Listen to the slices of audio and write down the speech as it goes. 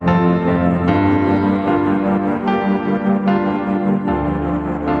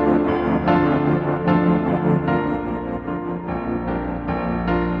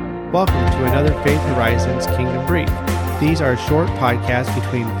Faith Horizons Kingdom Brief. These are short podcasts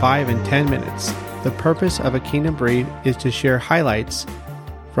between 5 and 10 minutes. The purpose of a Kingdom Brief is to share highlights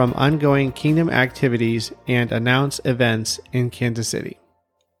from ongoing Kingdom activities and announce events in Kansas City.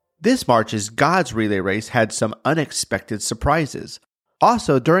 This March's God's Relay Race had some unexpected surprises.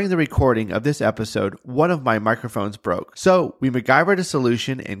 Also, during the recording of this episode, one of my microphones broke, so we MacGyvered a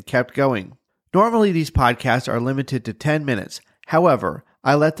solution and kept going. Normally, these podcasts are limited to 10 minutes. However,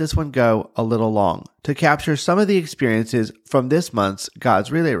 I let this one go a little long to capture some of the experiences from this month's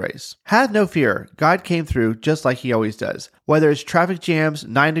God's Relay Race. Have no fear, God came through just like He always does. Whether it's traffic jams,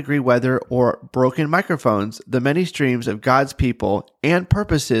 9-degree weather, or broken microphones, the many streams of God's people and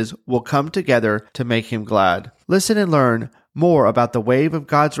purposes will come together to make Him glad. Listen and learn more about the wave of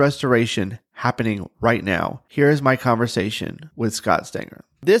God's restoration happening right now. Here is my conversation with Scott Stenger.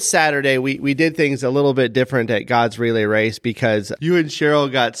 This Saturday, we did things a little bit different at God's Relay Race because you and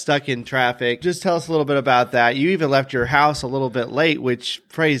Cheryl got stuck in traffic. Just tell us a little bit about that. You even left your house a little bit late, which,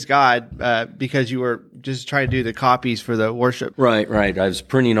 praise God, because you were just trying to do the copies for the worship. Right. I was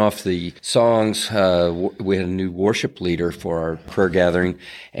printing off the songs. We had a new worship leader for our prayer gathering,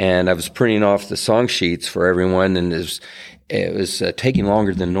 and I was printing off the song sheets for everyone, and it was taking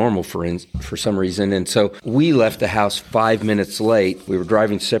longer than normal for some reason. And so we left the house 5 minutes late. We were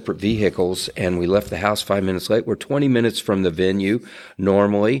driving separate vehicles, and we left the house 5 minutes late. We're 20 minutes from the venue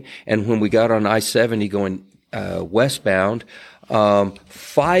normally. And when we got on I-70 going westbound,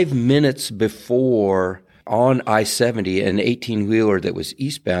 5 minutes before on I-70, an 18-wheeler that was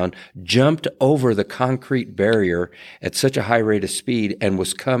eastbound jumped over the concrete barrier at such a high rate of speed and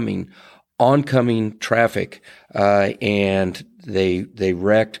was oncoming traffic, and they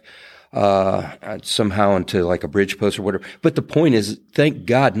wrecked somehow into like a bridge post or whatever. But the point is, thank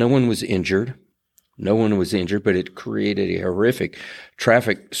God no one was injured. But it created a horrific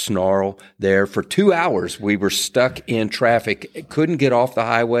traffic snarl there. For 2 hours, we were stuck in traffic. Couldn't get off the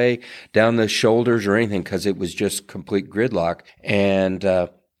highway, down the shoulders or anything, because it was just complete gridlock. And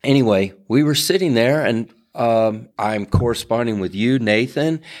anyway, we were sitting there, and I'm corresponding with you,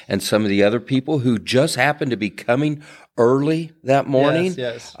 Nathan, and some of the other people who just happened to be coming early that morning.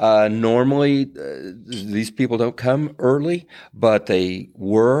 Yes. Normally, these people don't come early, but they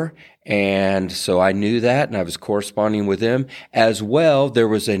were. And so I knew that, and I was corresponding with them. As well, there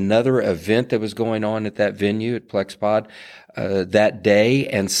was another event that was going on at that venue at PlexPod that day,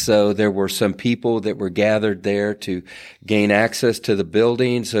 and so there were some people that were gathered there to gain access to the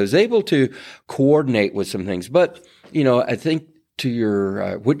building. So I was able to coordinate with some things. But, I think to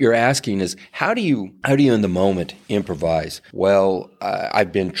your what you're asking is how do you in the moment improvise? Well,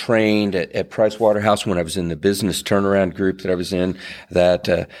 I've been trained at Price Waterhouse when I was in the business turnaround group that I was in, that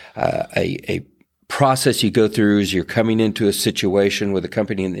a process you go through is you're coming into a situation with a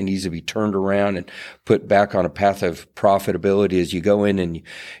company that needs to be turned around and put back on a path of profitability as you go in and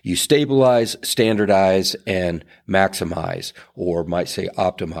you stabilize, standardize, and maximize, or might say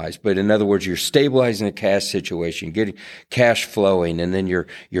optimize. But in other words, you're stabilizing the cash situation, getting cash flowing, and then you're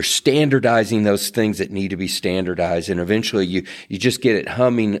standardizing those things that need to be standardized, and eventually you just get it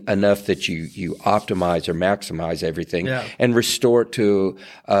humming enough that you optimize or maximize everything and restore it to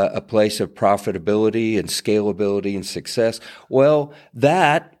a place of profitability and scalability and success. Well,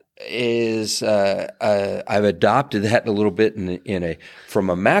 that is I've adopted that a little bit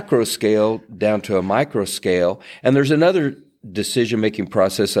from a macro scale down to a micro scale. And there's another decision-making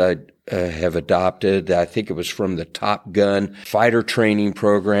process I have adopted. I think it was from the Top Gun fighter training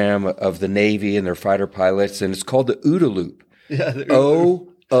program of the Navy and their fighter pilots, and it's called the OODA loop. Yeah, the OODA.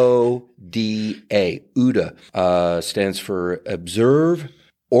 OODA. OODA stands for observe,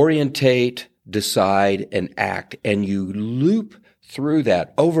 orientate, decide, and act. And you loop through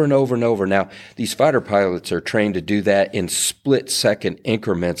that over and over and over. Now, these fighter pilots are trained to do that in split-second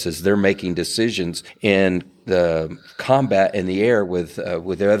increments as they're making decisions in the combat in the air with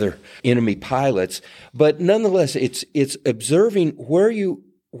other enemy pilots. But nonetheless, it's observing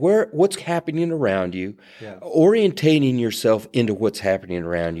what's happening around you, orientating yourself into what's happening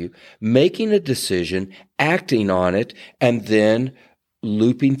around you, making a decision, acting on it, and then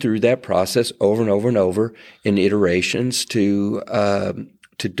looping through that process over and over and over in iterations to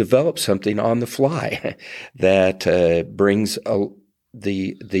develop something on the fly that brings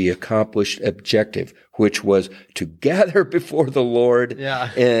the accomplished objective, which was to gather before the Lord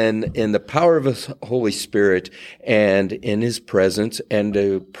in the power of His Holy Spirit and in His presence, and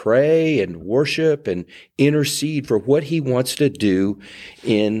to pray and worship and intercede for what He wants to do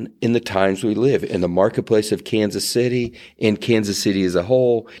in the times we live, in the marketplace of Kansas City, in Kansas City as a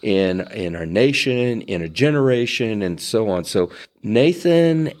whole, in our nation, in a generation, and so on. So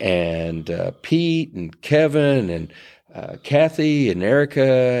Nathan and Pete and Kevin and Kathy and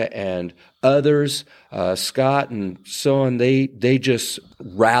Erica and others, Scott and so on, they just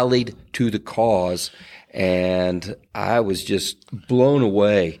rallied to the cause, and I was just blown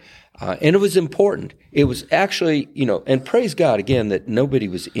away. And it was important. It was actually, and praise God again that nobody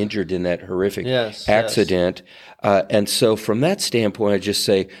was injured in that horrific accident. And so from that standpoint, I just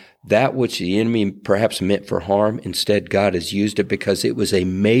say that which the enemy perhaps meant for harm, instead God has used it because it was a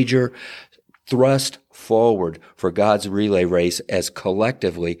major thrust forward for God's relay race as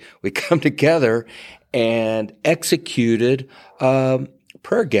collectively we come together and executed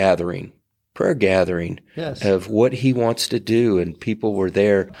prayer gathering of what He wants to do, and people were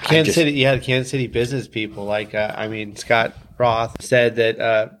there. Kansas City business people like Scott Roth said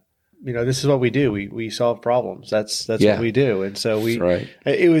that this is what we do. We solve problems. That's what we do, and so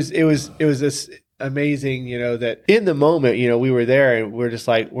it was this amazing, that in the moment, we were there and we're just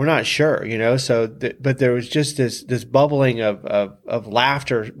like, we're not sure, but there was just this bubbling of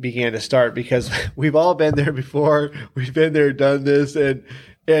laughter began to start because we've all been there before. We've been there, done this, and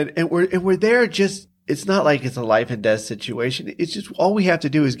we're there just, it's not like it's a life and death situation. It's just all we have to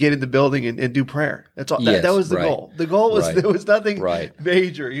do is get in the building and do prayer. That's all. That was the goal. The goal was there was nothing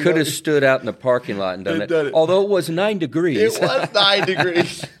major. Could have stood out in the parking lot and done it. Although it was 9 degrees. It was 9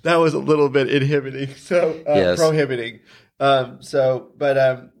 degrees. That was a little bit inhibiting. So prohibiting.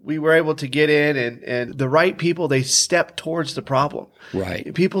 We were able to get in, and the right people, they stepped towards the problem.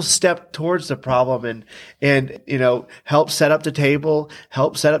 Right. People stepped towards the problem and help set up the table,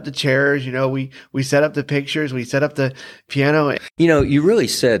 help set up the chairs. We set up the pictures, we set up the piano. You really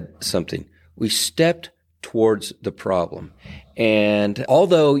said something. We stepped towards the problem. And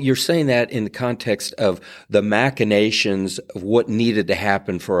although you're saying that in the context of the machinations of what needed to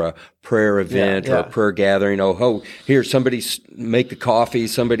happen for a prayer event or a prayer gathering, here, somebody make the coffee,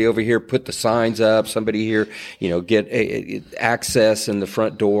 somebody over here put the signs up, somebody here, get access in the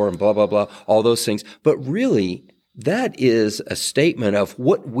front door and blah, blah, blah, all those things. But really, that is a statement of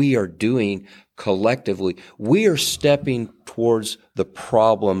what we are doing collectively. We are stepping towards the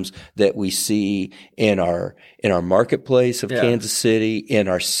problems that we see in our marketplace of Kansas City, in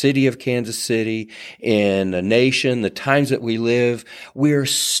our city of Kansas City, in the nation, the times that we live. We are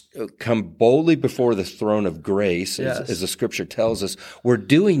come boldly before the throne of grace, as the scripture tells us. We're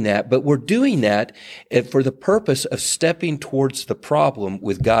doing that, but we're doing that for the purpose of stepping towards the problem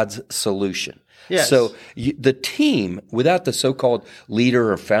with God's solution. Yes. So the team, without the so-called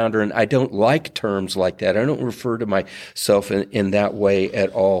leader or founder, and I don't like terms like that. I don't refer to myself in that way at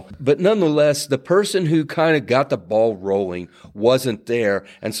all. But nonetheless, the person who kind of got the ball rolling wasn't there.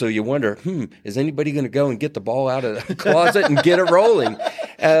 And so you wonder, is anybody going to go and get the ball out of the closet and get it rolling?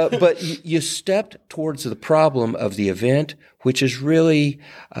 But you stepped towards the problem of the event, which is really,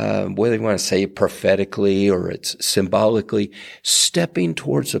 whether you want to say it prophetically or it's symbolically, stepping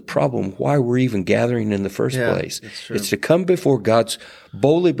towards the problem, why we're even gathering in the first place. It's to come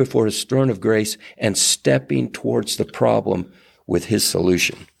boldly before His throne of grace and stepping towards the problem with His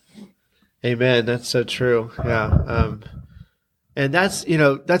solution. Amen. That's so true. Yeah. And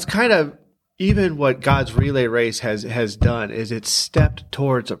that's kind of even what God's relay race has done is it stepped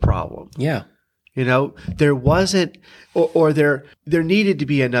towards a problem. Yeah. There wasn't, or there needed to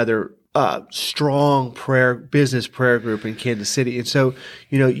be another strong business prayer group in Kansas City. And so,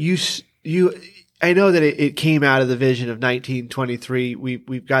 I know that it came out of the vision of 1923.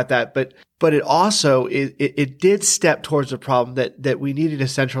 We've got that, but it also, it did step towards the problem that we needed a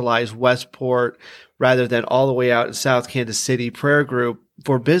centralized Westport rather than all the way out in South Kansas City prayer group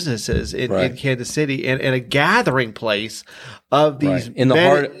for businesses in Kansas City and a gathering place of these in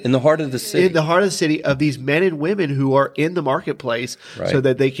the heart of the city, of these men and women who are in the marketplace so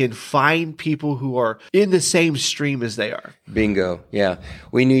that they can find people who are in the same stream as they are. Bingo. Yeah.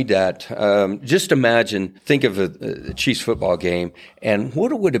 We need that. Just think of a Chiefs football game and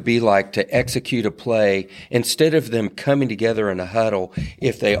what would it be like to execute a play instead of them coming together in a huddle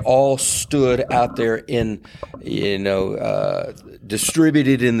if they all stood out there in, distributed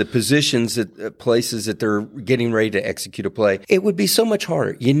distributed in the positions at places that they're getting ready to execute a play, it would be so much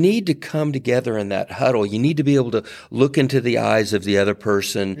harder. You need to come together in that huddle. You need to be able to look into the eyes of the other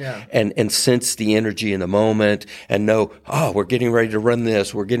person and sense the energy in the moment and know, we're getting ready to run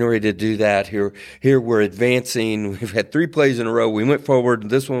this. We're getting ready to do that. Here we're advancing. We've had 3 plays in a row. We went forward.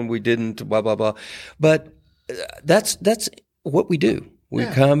 This one we didn't, blah, blah, blah. But that's what we do. We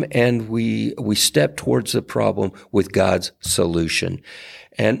come and we step towards the problem with God's solution.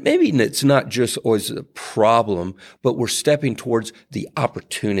 And maybe it's not just always a problem, but we're stepping towards the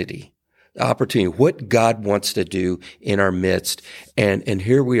opportunity, what God wants to do in our midst. And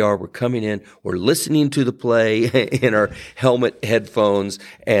here we are, we're coming in, we're listening to the play in our helmet headphones,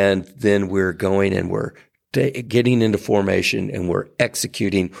 and then we're going and we're getting into formation and we're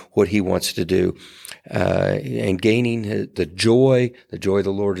executing what he wants to do. And gaining the joy of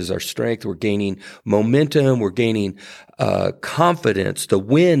the Lord is our strength. We're gaining momentum. We're gaining confidence,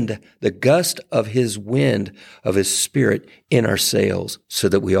 the gust of his wind, of his spirit in our sails so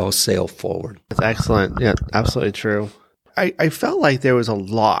that we all sail forward. That's excellent. Yeah, absolutely true. I felt like there was a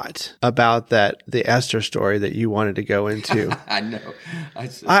lot about the Esther story that you wanted to go into. I know.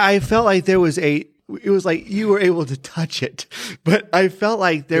 I felt like it was like you were able to touch it, but I felt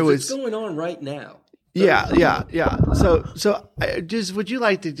like there was going on right now. Yeah. So would you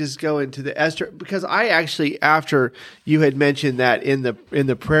like to just go into the Esther? Because I actually, after you had mentioned that in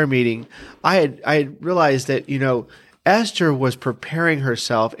the prayer meeting, I had realized that, Esther was preparing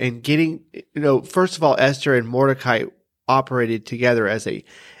herself and getting, first of all, Esther and Mordecai operated together as a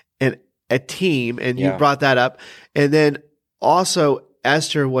team, and you brought that up. And then also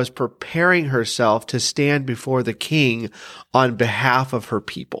Esther was preparing herself to stand before the king on behalf of her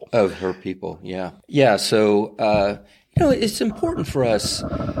people. Yeah. So, it's important for us,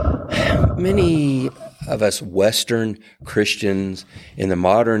 many of us Western Christians in the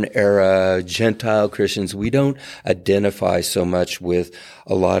modern era, Gentile Christians, we don't identify so much with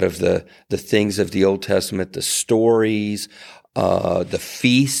a lot of the things of the Old Testament, the stories, the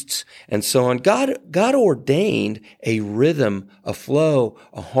feasts, and so on. God ordained a rhythm, a flow,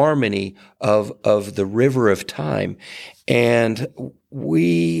 a harmony of the river of time. And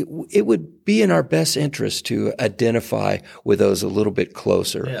it would be in our best interest to identify with those a little bit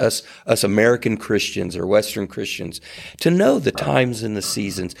closer, us American Christians or Western Christians, to know the times and the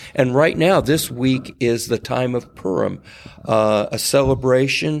seasons. And right now, this week is the time of Purim, a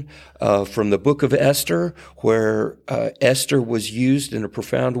celebration from the book of Esther, where Esther was used in a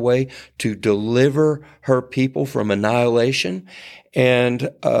profound way to deliver her people from annihilation. And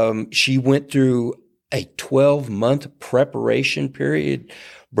she went through a 12-month preparation period,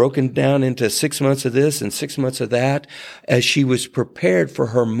 broken down into 6 months of this and 6 months of that, as she was prepared for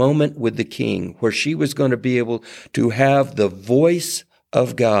her moment with the king, where she was going to be able to have the voice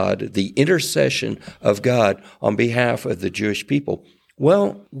of God, the intercession of God on behalf of the Jewish people.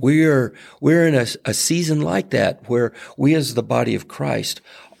 Well, we're in a season like that, where we as the body of Christ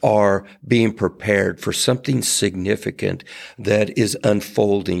are being prepared for something significant that is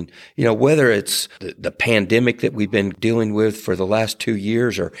unfolding. Whether it's the pandemic that we've been dealing with for the last 2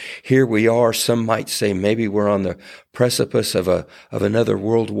 years, or here we are, some might say maybe we're on the precipice of another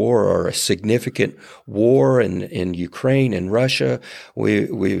world war, or a significant war in Ukraine and Russia.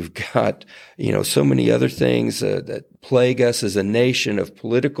 We've got, so many other things that plague us as a nation, of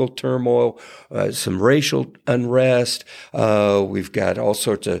political turmoil, some racial unrest. We've got all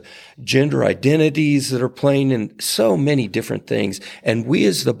sorts of gender identities that are playing in so many different things. And we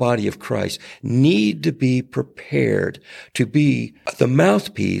as the body of Christ need to be prepared to be the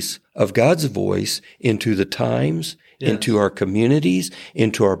mouthpiece of God's voice into the times, into our communities,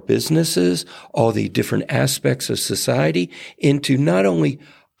 into our businesses, all the different aspects of society, into not only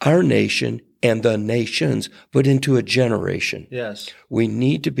our nation and the nations, but into a generation. Yes. We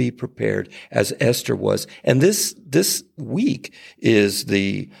need to be prepared as Esther was. And this week is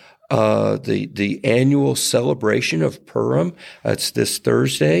the annual celebration of Purim. It's this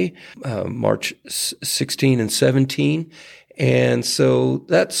Thursday, March 16 and 17. And so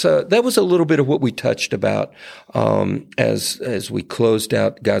that was a little bit of what we touched about as we closed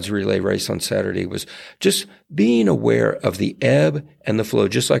out God's Relay Race on Saturday, was just being aware of the ebb and the flow,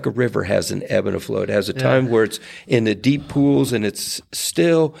 just like a river has an ebb and a flow. It has a time where it's in the deep pools and it's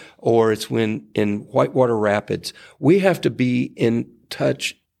still, or it's when in whitewater rapids. We have to be in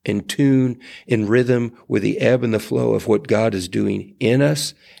touch, in tune, in rhythm with the ebb and the flow of what God is doing in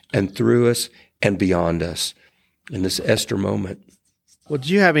us and through us and beyond us in this Esther moment. Well,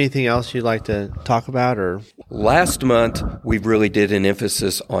 do you have anything else you'd like to talk about? Or last month, we really did an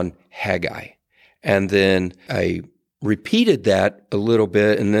emphasis on Haggai, and then a repeated that a little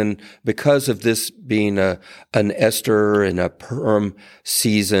bit. And then because of this being an Esther and a Purim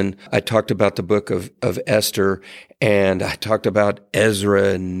season, I talked about the book of Esther, and I talked about Ezra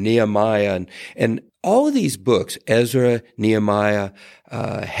and Nehemiah and all of these books, Ezra, Nehemiah,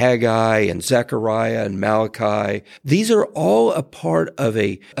 Haggai and Zechariah and Malachi, these are all a part of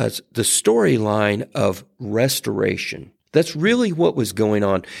the storyline of restoration. That's really what was going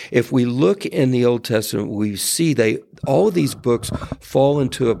on. If we look in the Old Testament, we see all of these books fall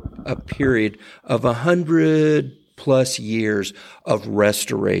into a period of 100+ years of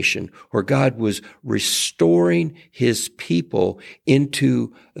restoration, where God was restoring his people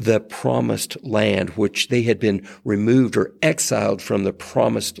into the promised land, which they had been removed or exiled from the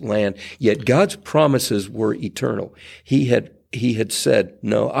promised land. Yet God's promises were eternal. He had said,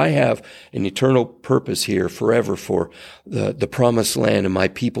 no, I have an eternal purpose here forever for the promised land and my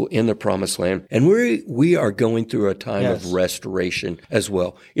people in the promised land. And we are going through a time of restoration as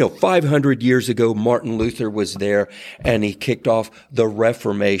well. 500 years ago, Martin Luther was there and he kicked off the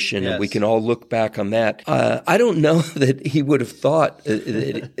Reformation. And we can all look back on that. I don't know that he would have thought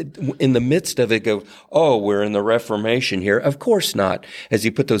in the midst of it go, oh, we're in the Reformation here. Of course not, as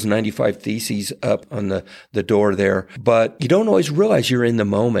he put those 95 Theses up on the door there. But you don't always realize you're in the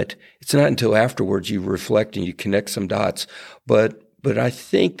moment. It's not until afterwards you reflect and you connect some dots. But I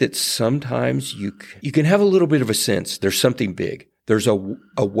think that sometimes you can have a little bit of a sense there's something big. There's a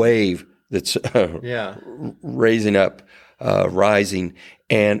wave that's raising up, rising,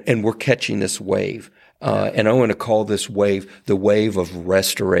 and we're catching this wave. And I want to call this wave the wave of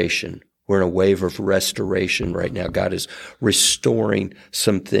restoration. We're in a wave of restoration right now. God is restoring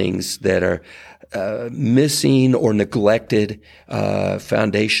some things that are missing or neglected,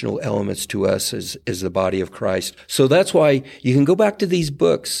 foundational elements to us as the body of Christ. So that's why you can go back to these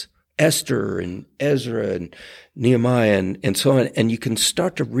books, Esther and Ezra and Nehemiah and so on, and you can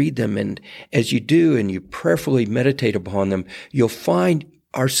start to read them. And as you do and you prayerfully meditate upon them, you'll find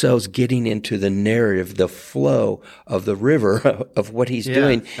ourselves getting into the narrative, the flow of the river of what he's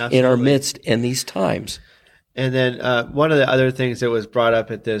doing in our midst in these times. And then one of the other things that was brought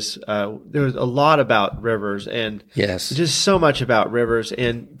up at this, there was a lot about rivers and just so much about rivers.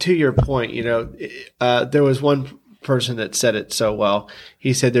 And to your point, there was one person that said it so well.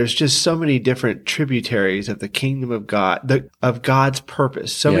 He said there's just so many different tributaries of the kingdom of God, of God's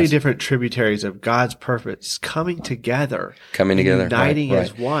purpose, so many different tributaries of God's purpose coming together, uniting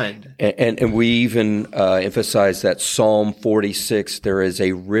as one. And we even emphasize that Psalm 46, there is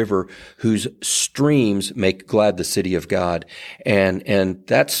a river whose streams make glad the city of God. And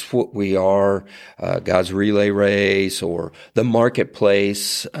that's what we are, God's relay race or the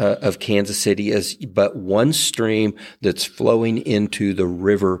marketplace of Kansas City is but one stream that's flowing into the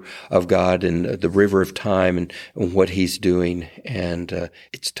river of God and the river of time and what he's doing. And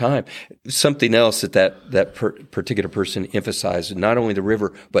it's time. Something else that particular person emphasized, not only the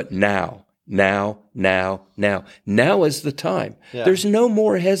river, but now. Now is the time. Yeah. There's no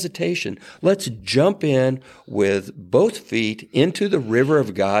more hesitation. Let's jump in with both feet into the river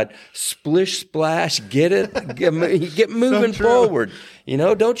of God, splish splash, get moving forward.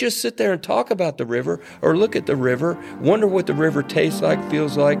 Don't just sit there and talk about the river or look at the river, wonder what the river tastes like,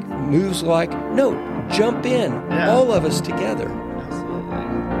 feels like, moves like. No, jump in, all of us together.